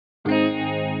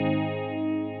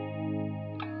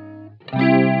Hi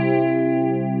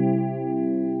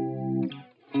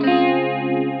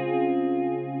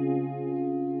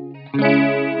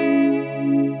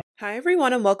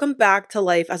everyone and welcome back to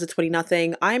Life as a 20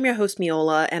 Nothing. I am your host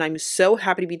Miola and I'm so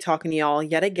happy to be talking to y'all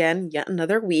yet again, yet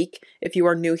another week. If you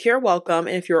are new here, welcome,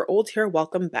 and if you're old here,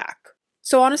 welcome back.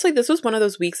 So honestly, this was one of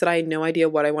those weeks that I had no idea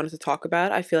what I wanted to talk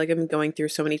about. I feel like I've been going through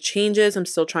so many changes. I'm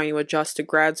still trying to adjust to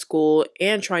grad school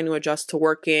and trying to adjust to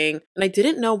working, and I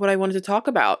didn't know what I wanted to talk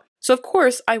about. So of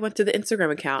course, I went to the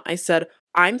Instagram account. I said,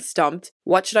 I'm stumped.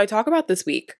 What should I talk about this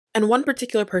week? And one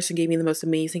particular person gave me the most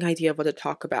amazing idea of what to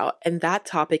talk about, and that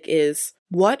topic is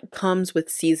what comes with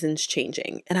seasons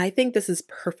changing. And I think this is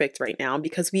perfect right now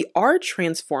because we are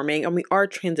transforming and we are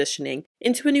transitioning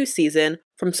into a new season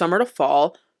from summer to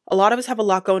fall. A lot of us have a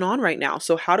lot going on right now.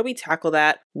 So how do we tackle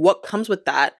that? What comes with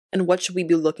that? And what should we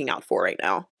be looking out for right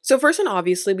now? So first and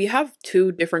obviously, we have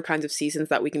two different kinds of seasons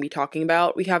that we can be talking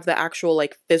about. We have the actual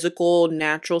physical,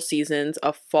 natural seasons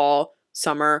of fall,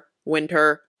 summer,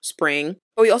 winter, spring.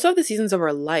 But we also have the seasons of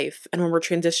our life and when we're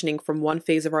transitioning from one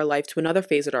phase of our life to another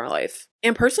phase of our life.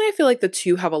 And personally, I feel like the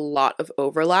two have a lot of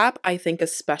overlap. I think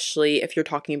especially if you're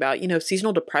talking about,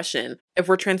 seasonal depression. If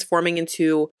we're transforming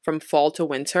into from fall to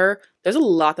winter, there's a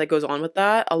lot that goes on with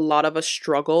that. A lot of us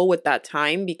struggle with that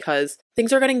time because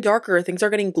things are getting darker, things are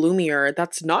getting gloomier.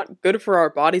 That's not good for our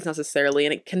bodies necessarily.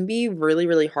 And it can be really,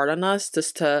 really hard on us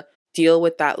just to deal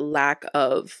with that lack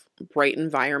of bright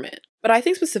environment. But I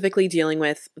think specifically dealing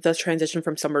with the transition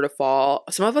from summer to fall,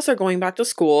 some of us are going back to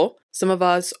school. Some of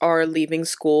us are leaving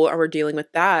school and we're dealing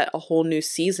with that, a whole new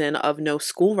season of no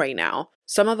school right now.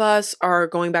 Some of us are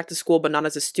going back to school, but not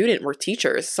as a student, we're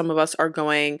teachers. Some of us are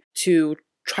going to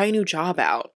try a new job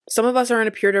out. Some of us are in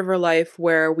a period of our life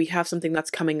where we have something that's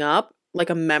coming up,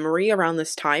 like a memory around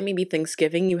this time, maybe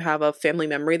Thanksgiving, you have a family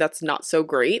memory that's not so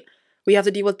great. We have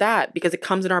to deal with that because it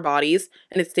comes in our bodies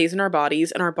and it stays in our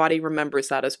bodies and our body remembers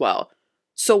that as well.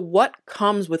 So what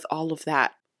comes with all of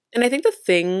that? And I think the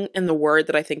thing and the word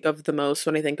that I think of the most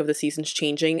when I think of the seasons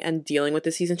changing and dealing with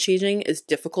the seasons changing is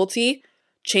difficulty.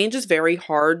 Change is very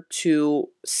hard to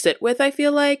sit with, I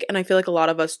feel like. And I feel like a lot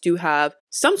of us do have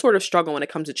some sort of struggle when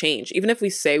it comes to change. Even if we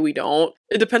say we don't,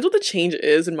 it depends what the change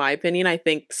is, in my opinion. I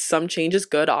think some change is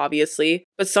good, obviously,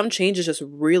 but some change is just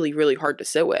really, really hard to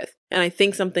sit with. And I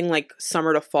think something like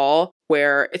summer to fall,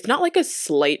 where it's not like a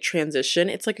slight transition,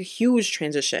 it's like a huge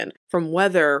transition from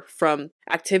weather, from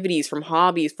activities, from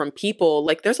hobbies, from people.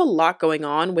 There's a lot going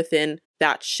on within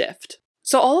that shift.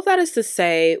 So all of that is to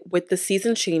say, with the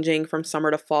season changing from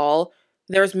summer to fall,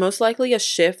 there's most likely a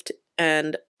shift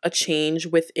and a change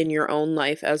within your own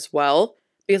life as well,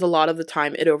 because a lot of the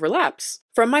time it overlaps.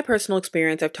 From my personal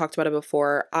experience, I've talked about it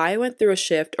before, I went through a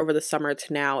shift over the summer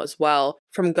to now as well,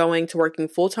 from going to working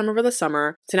full-time over the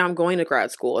summer to now I'm going to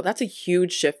grad school. That's a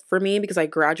huge shift for me because I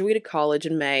graduated college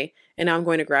in May and now I'm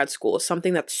going to grad school,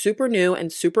 something that's super new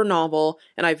and super novel,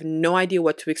 and I have no idea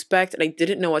what to expect, and I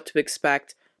didn't know what to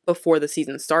expect before the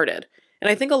season started. And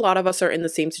I think a lot of us are in the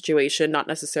same situation, not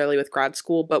necessarily with grad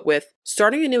school, but with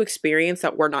starting a new experience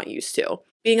that we're not used to.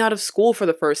 Being out of school for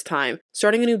the first time,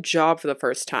 starting a new job for the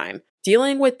first time,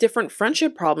 dealing with different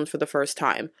friendship problems for the first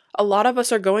time. A lot of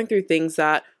us are going through things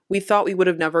that we thought we would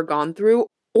have never gone through,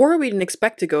 or we didn't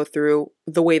expect to go through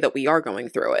the way that we are going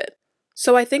through it.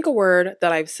 So I think a word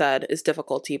that I've said is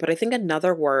difficulty, but I think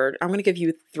another word, I'm going to give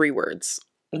you 3 words.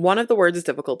 One of the words is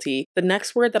difficulty. The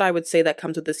next word that I would say that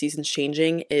comes with the seasons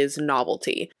changing is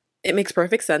novelty. It makes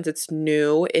perfect sense. It's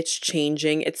new, it's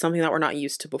changing, it's something that we're not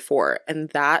used to before. And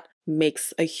that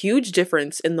makes a huge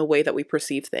difference in the way that we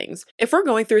perceive things. If we're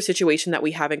going through a situation that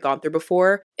we haven't gone through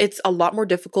before, it's a lot more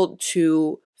difficult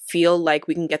to feel like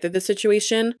we can get through the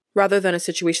situation rather than a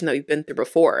situation that we've been through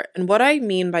before. And what I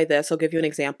mean by this, I'll give you an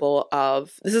example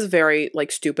of, this is a very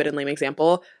stupid and lame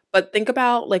example, but think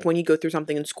about when you go through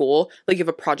something in school, you have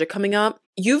a project coming up,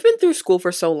 you've been through school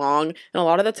for so long, and a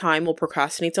lot of the time we'll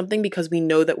procrastinate something because we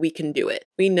know that we can do it.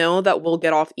 We know that we'll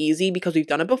get off easy because we've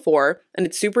done it before, and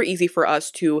it's super easy for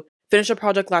us to finish a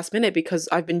project last minute because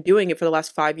I've been doing it for the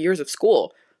last 5 years of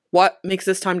school. What makes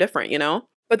this time different,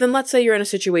 But then let's say you're in a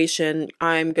situation,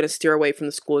 I'm going to steer away from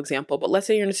the school example, but let's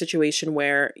say you're in a situation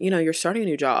where, you're starting a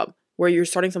new job, where you're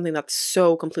starting something that's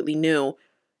so completely new.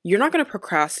 You're not going to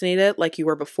procrastinate it like you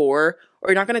were before, or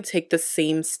you're not going to take the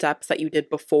same steps that you did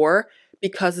before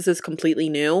because this is completely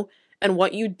new. And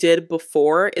what you did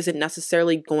before isn't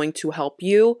necessarily going to help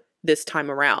you this time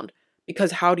around,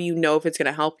 because how do you know if it's going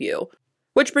to help you?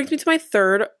 Which brings me to my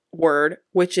 3rd word,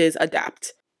 which is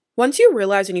adapt. Once you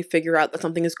realize and you figure out that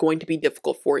something is going to be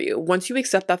difficult for you, once you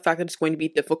accept that fact that it's going to be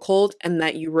difficult and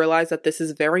that you realize that this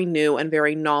is very new and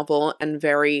very novel and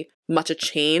very much a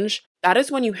change, that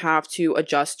is when you have to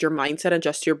adjust your mindset,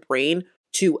 adjust your brain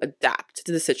to adapt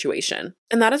to the situation.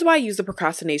 And that is why I use the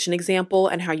procrastination example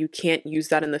and how you can't use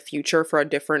that in the future for a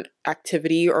different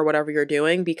activity or whatever you're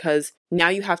doing, because now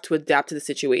you have to adapt to the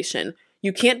situation.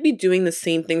 You can't be doing the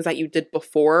same things that you did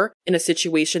before in a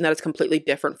situation that is completely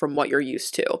different from what you're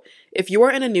used to. If you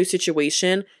are in a new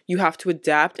situation, you have to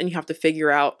adapt and you have to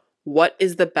figure out what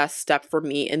is the best step for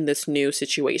me in this new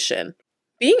situation.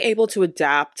 Being able to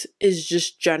adapt is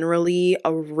just generally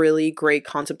a really great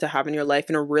concept to have in your life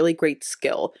and a really great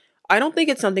skill. I don't think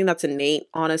it's something that's innate,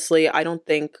 honestly. I don't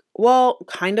think, well,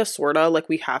 kind of, sort of, like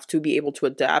we have to be able to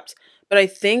adapt. But I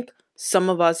think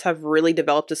some of us have really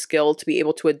developed a skill to be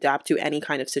able to adapt to any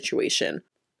kind of situation.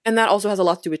 And that also has a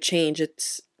lot to do with change.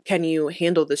 It's, can you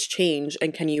handle this change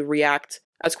and can you react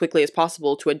as quickly as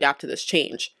possible to adapt to this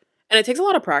change? And it takes a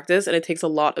lot of practice and it takes a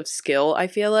lot of skill, I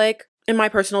feel like. In my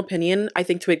personal opinion, I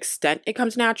think to an extent it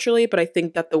comes naturally, but I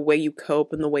think that the way you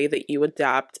cope and the way that you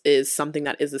adapt is something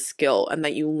that is a skill and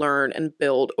that you learn and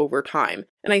build over time.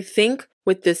 And I think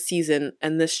with this season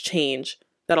and this change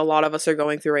that a lot of us are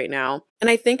going through right now, and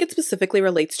I think it specifically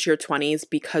relates to your 20s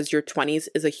because your 20s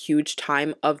is a huge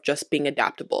time of just being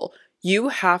adaptable. You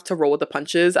have to roll with the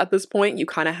punches at this point. You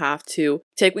kind of have to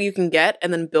take what you can get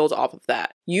and then build off of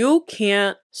that. You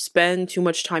can't spend too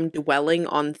much time dwelling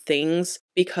on things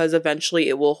because eventually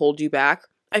it will hold you back.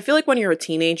 I feel like when you're a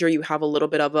teenager, you have a little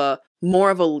bit of a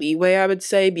more of a leeway, I would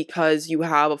say, because you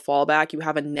have a fallback, you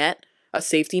have a net, a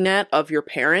safety net of your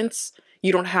parents.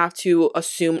 You don't have to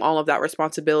assume all of that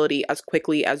responsibility as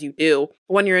quickly as you do.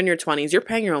 When you're in your 20s, you're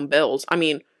paying your own bills. I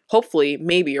mean, hopefully,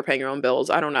 maybe you're paying your own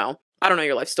bills. I don't know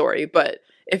your life story, but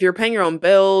if you're paying your own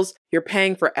bills, you're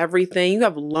paying for everything, you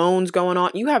have loans going on,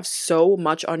 you have so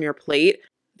much on your plate,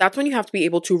 that's when you have to be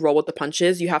able to roll with the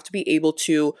punches. You have to be able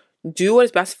to do what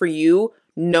is best for you,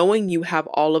 knowing you have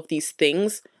all of these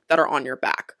things that are on your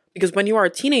back. Because when you are a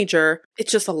teenager,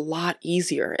 it's just a lot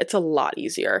easier. It's a lot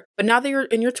easier. But now that you're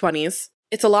in your 20s,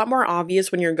 it's a lot more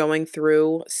obvious when you're going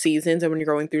through seasons and when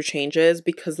you're going through changes,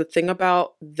 because the thing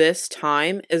about this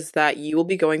time is that you will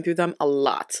be going through them a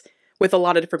lot, with a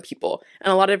lot of different people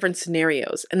and a lot of different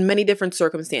scenarios and many different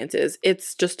circumstances.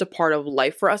 It's just a part of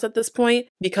life for us at this point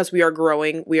because we are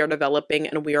growing, we are developing,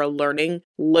 and we are learning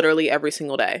literally every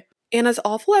single day. And as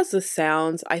awful as this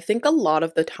sounds, I think a lot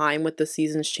of the time with the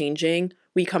seasons changing,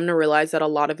 we come to realize that a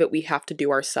lot of it we have to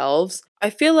do ourselves.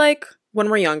 I feel like when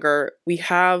we're younger, we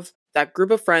have that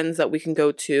group of friends that we can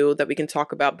go to, that we can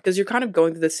talk about, because you're kind of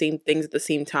going through the same things at the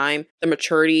same time, the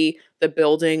maturity, the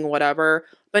building, whatever.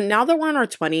 But now that we're in our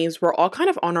 20s, we're all kind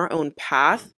of on our own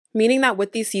path, meaning that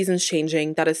with these seasons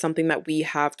changing, that is something that we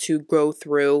have to go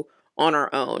through on our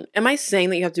own. Am I saying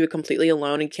that you have to do it completely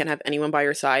alone and can't have anyone by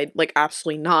your side? Like,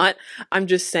 absolutely not. I'm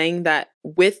just saying that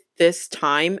with this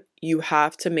time, you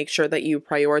have to make sure that you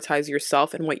prioritize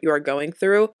yourself and what you are going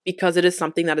through, because it is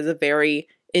something that is a very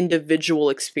individual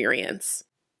experience.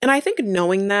 And I think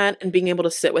knowing that and being able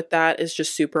to sit with that is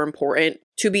just super important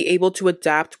to be able to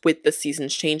adapt with the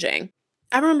seasons changing.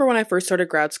 I remember when I first started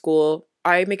grad school,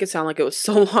 I make it sound like it was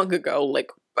so long ago,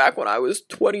 like back when I was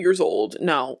 20 years old.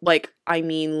 No, like I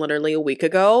mean literally a week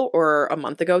ago or a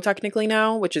month ago technically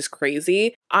now, which is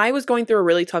crazy. I was going through a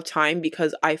really tough time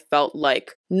because I felt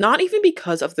like, not even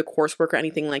because of the coursework or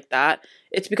anything like that,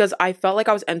 it's because I felt like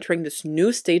I was entering this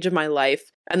new stage of my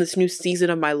life and this new season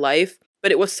of my life,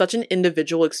 but it was such an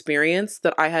individual experience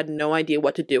that I had no idea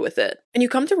what to do with it. And you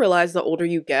come to realize the older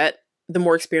you get, the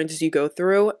more experiences you go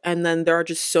through, and then there are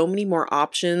just so many more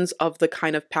options of the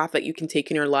kind of path that you can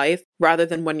take in your life rather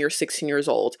than when you're 16 years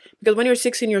old. Because when you're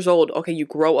 16 years old, okay, you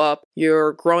grow up,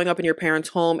 you're growing up in your parents'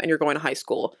 home and you're going to high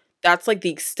school. That's like the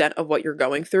extent of what you're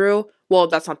going through. Well,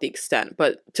 that's not the extent,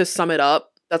 but to sum it up,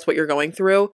 that's what you're going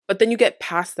through. But then you get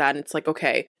past that and it's like,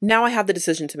 okay, now I have the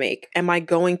decision to make. Am I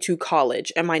going to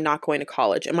college? Am I not going to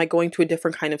college? Am I going to a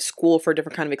different kind of school for a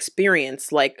different kind of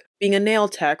experience, like being a nail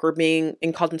tech or being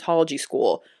in cosmetology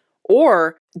school?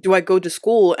 Or do I go to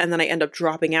school and then I end up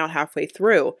dropping out halfway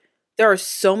through? There are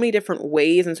so many different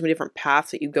ways and so many different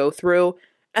paths that you go through.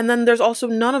 And then there's also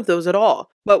none of those at all.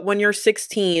 But when you're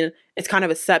 16, it's kind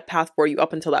of a set path for you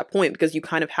up until that point because you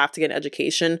kind of have to get an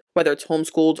education, whether it's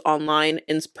homeschooled, online,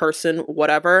 in person,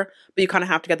 whatever, but you kind of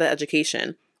have to get that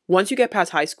education. Once you get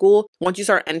past high school, once you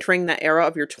start entering that era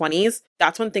of your 20s,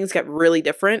 that's when things get really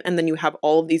different. And then you have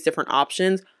all of these different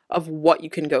options of what you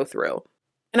can go through.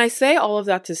 And I say all of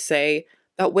that to say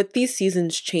that with these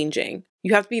seasons changing,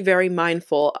 you have to be very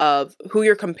mindful of who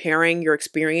you're comparing your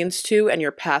experience to and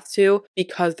your path to,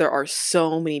 because there are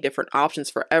so many different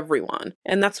options for everyone.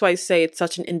 And that's why I say it's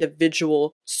such an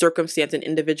individual circumstance, an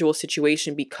individual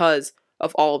situation because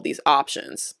of all of these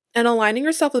options. And aligning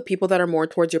yourself with people that are more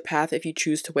towards your path if you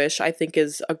choose to wish, I think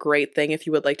is a great thing if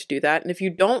you would like to do that. And if you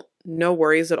don't, no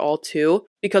worries at all too,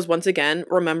 because once again,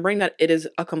 remembering that it is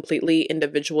a completely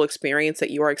individual experience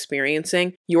that you are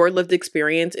experiencing. Your lived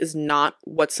experience is not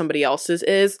what somebody else's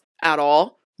is at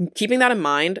all. Keeping that in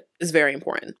mind is very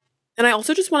important. And I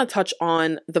also just want to touch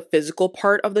on the physical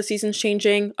part of the seasons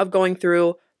changing, of going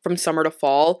through from summer to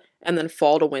fall and then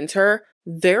fall to winter.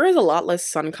 There is a lot less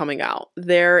sun coming out.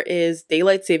 There is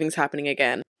daylight savings happening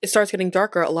again. It starts getting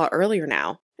darker a lot earlier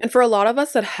now. And for a lot of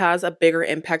us, that has a bigger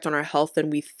impact on our health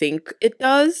than we think it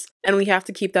does. And we have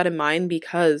to keep that in mind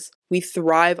because we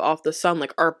thrive off the sun.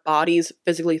 Like, our bodies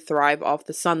physically thrive off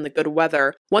the sun, the good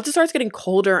weather. Once it starts getting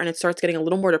colder and it starts getting a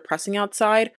little more depressing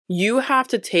outside, you have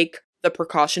to take the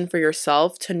precaution for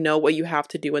yourself to know what you have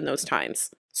to do in those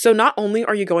times. So not only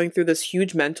are you going through this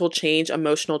huge mental change,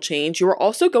 emotional change, you are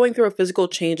also going through a physical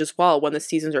change as well when the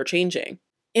seasons are changing.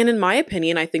 And in my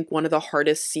opinion, I think one of the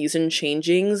hardest season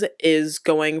changings is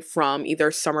going from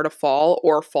either summer to fall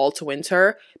or fall to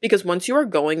winter, because once you are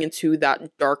going into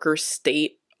that darker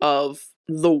state of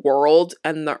the world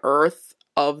and the earth,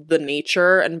 of the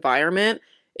nature environment,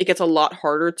 it gets a lot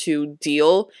harder to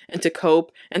deal and to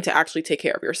cope and to actually take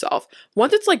care of yourself.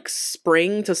 Once it's like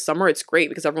spring to summer, it's great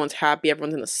because everyone's happy,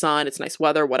 everyone's in the sun, it's nice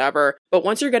weather, whatever. But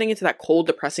once you're getting into that cold,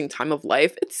 depressing time of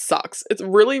life, it sucks. It's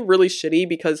really, really shitty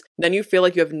because then you feel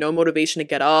like you have no motivation to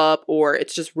get up, or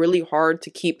it's just really hard to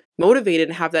keep motivated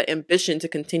and have that ambition to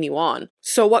continue on.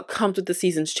 So what comes with the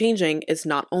seasons changing is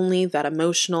not only that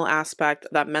emotional aspect,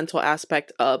 that mental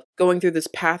aspect of going through this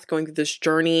path, going through this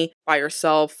journey by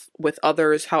yourself, with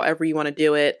others, however you want to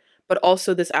do it, but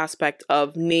also this aspect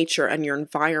of nature and your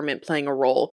environment playing a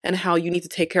role, and how you need to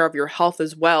take care of your health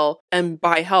as well. And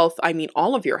by health, I mean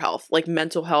all of your health, like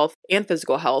mental health and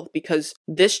physical health, because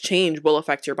this change will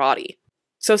affect your body.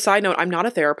 So side note, I'm not a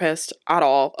therapist at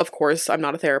all. Of course, I'm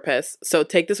not a therapist. So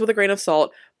take this with a grain of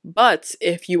salt. But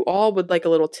if you all would like a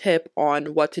little tip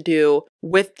on what to do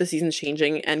with the seasons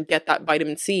changing and get that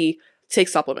vitamin C, take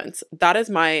supplements. That is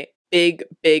my big,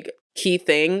 big key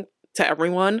thing to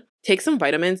everyone. Take some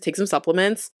vitamins, take some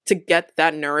supplements to get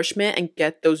that nourishment and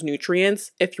get those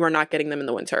nutrients if you are not getting them in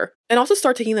the winter. And also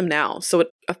start taking them now so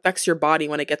it affects your body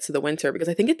when it gets to the winter, because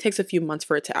I think it takes a few months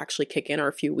for it to actually kick in, or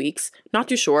a few weeks. Not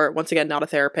too sure. Once again, not a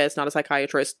therapist, not a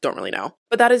psychiatrist, don't really know.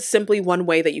 But that is simply one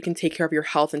way that you can take care of your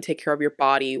health and take care of your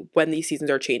body when these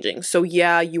seasons are changing. So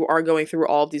yeah, you are going through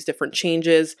all of these different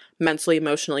changes, mentally,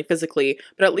 emotionally, physically,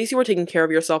 but at least you are taking care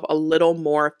of yourself a little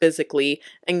more physically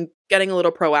and getting a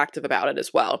little proactive about it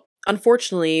as well.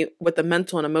 Unfortunately, with the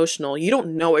mental and emotional, you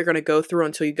don't know what you're going to go through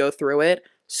until you go through it.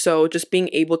 So just being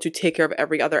able to take care of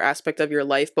every other aspect of your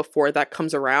life before that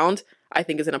comes around, I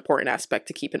think is an important aspect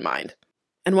to keep in mind.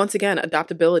 And once again,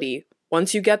 adaptability.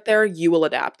 Once you get there, you will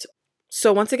adapt.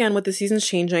 So once again, with the seasons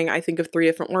changing, I think of 3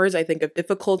 different words. I think of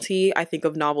difficulty, I think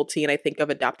of novelty, and I think of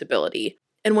adaptability.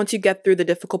 And once you get through the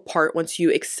difficult part, once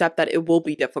you accept that it will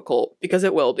be difficult, because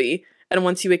it will be, and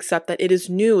once you accept that it is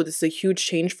new, this is a huge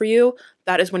change for you,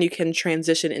 that is when you can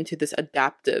transition into this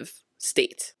adaptive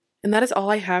state. And that is all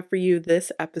I have for you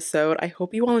this episode. I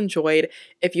hope you all enjoyed.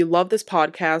 If you love this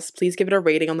podcast, please give it a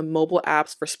rating on the mobile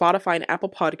apps for Spotify and Apple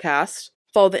Podcasts.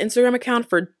 Follow the Instagram account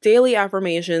for daily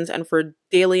affirmations and for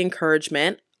daily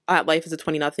encouragement at Life is a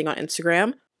 20 Nothing on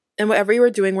Instagram. And whatever you are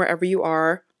doing, wherever you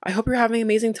are, I hope you're having an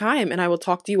amazing time, and I will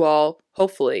talk to you all,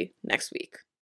 hopefully, next week.